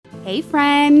Hey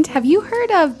friend, have you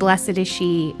heard of Blessed Is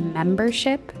She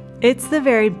membership? It's the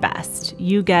very best.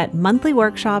 You get monthly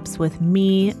workshops with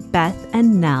me, Beth,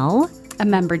 and Nell. A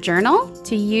member journal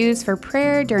to use for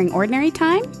prayer during ordinary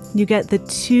time. You get the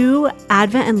 2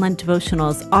 Advent and Lent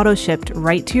devotionals auto-shipped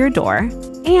right to your door.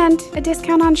 And a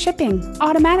discount on shipping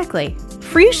automatically.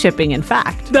 Free shipping, in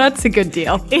fact. That's a good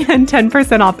deal. And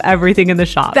 10% off everything in the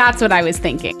shop. That's what I was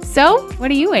thinking. So, what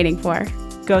are you waiting for?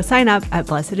 Go sign up at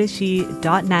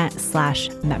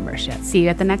blessedisshe.net/membership. See you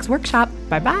at the next workshop.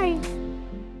 Bye-bye.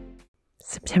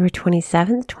 September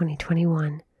 27th,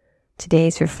 2021.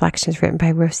 Today's reflection is written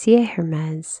by Rosia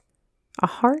Hermes. A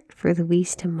heart for the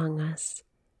least among us.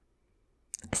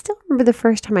 I still remember the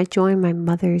first time I joined my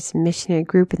mother's missionary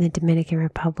group in the Dominican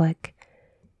Republic.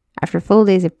 After full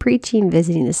days of preaching,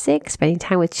 visiting the sick, spending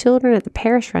time with children at the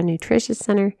parish-run nutrition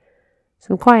center,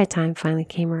 some quiet time finally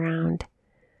came around.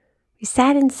 We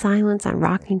sat in silence on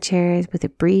rocking chairs with a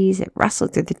breeze that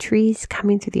rustled through the trees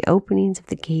coming through the openings of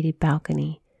the gated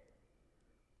balcony.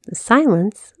 The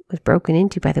silence was broken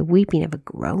into by the weeping of a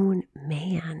grown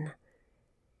man.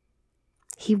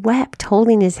 He wept,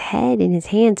 holding his head in his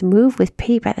hands, moved with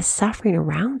pity by the suffering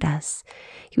around us.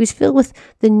 He was filled with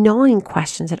the gnawing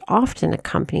questions that often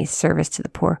accompany service to the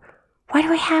poor. Why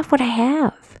do I have what I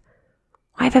have?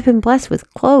 Why have I been blessed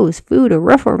with clothes, food, a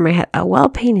roof over my head, a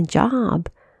well-paying job?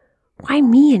 Why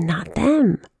me and not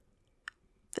them?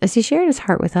 As he shared his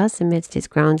heart with us amidst his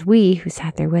groans, we, who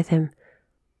sat there with him,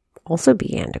 also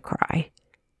began to cry.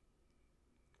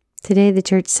 Today, the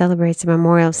church celebrates the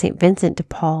memorial of St. Vincent de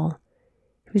Paul.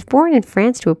 He was born in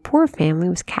France to a poor family,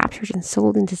 was captured and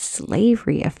sold into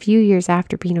slavery a few years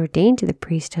after being ordained to the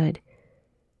priesthood.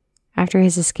 After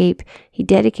his escape, he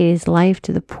dedicated his life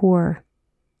to the poor.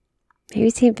 Maybe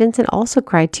St. Vincent also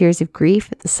cried tears of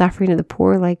grief at the suffering of the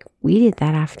poor like we did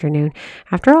that afternoon.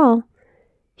 After all,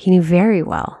 he knew very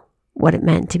well what it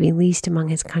meant to be least among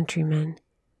his countrymen.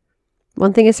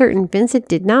 One thing is certain, Vincent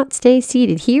did not stay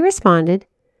seated. He responded,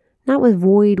 not with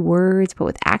void words, but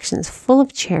with actions full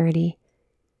of charity.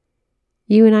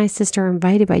 You and I, sister, are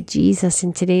invited by Jesus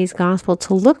in today's gospel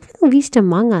to look for the least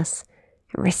among us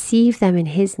and receive them in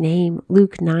his name,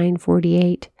 Luke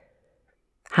 9:48.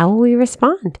 How will we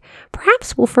respond?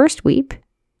 Perhaps we'll first weep.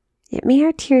 Yet may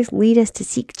our tears lead us to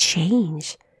seek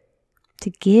change, to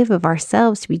give of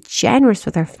ourselves, to be generous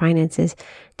with our finances,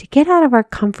 to get out of our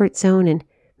comfort zone and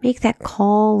make that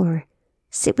call or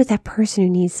sit with that person who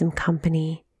needs some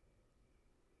company.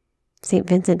 St.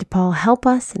 Vincent de Paul, help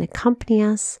us and accompany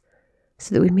us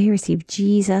so that we may receive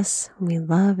Jesus when we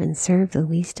love and serve the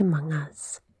least among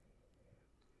us.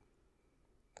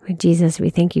 Lord Jesus,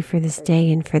 we thank you for this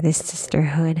day and for this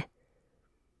sisterhood.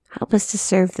 Help us to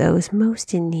serve those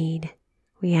most in need.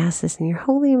 We ask this in your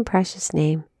holy and precious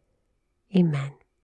name. Amen.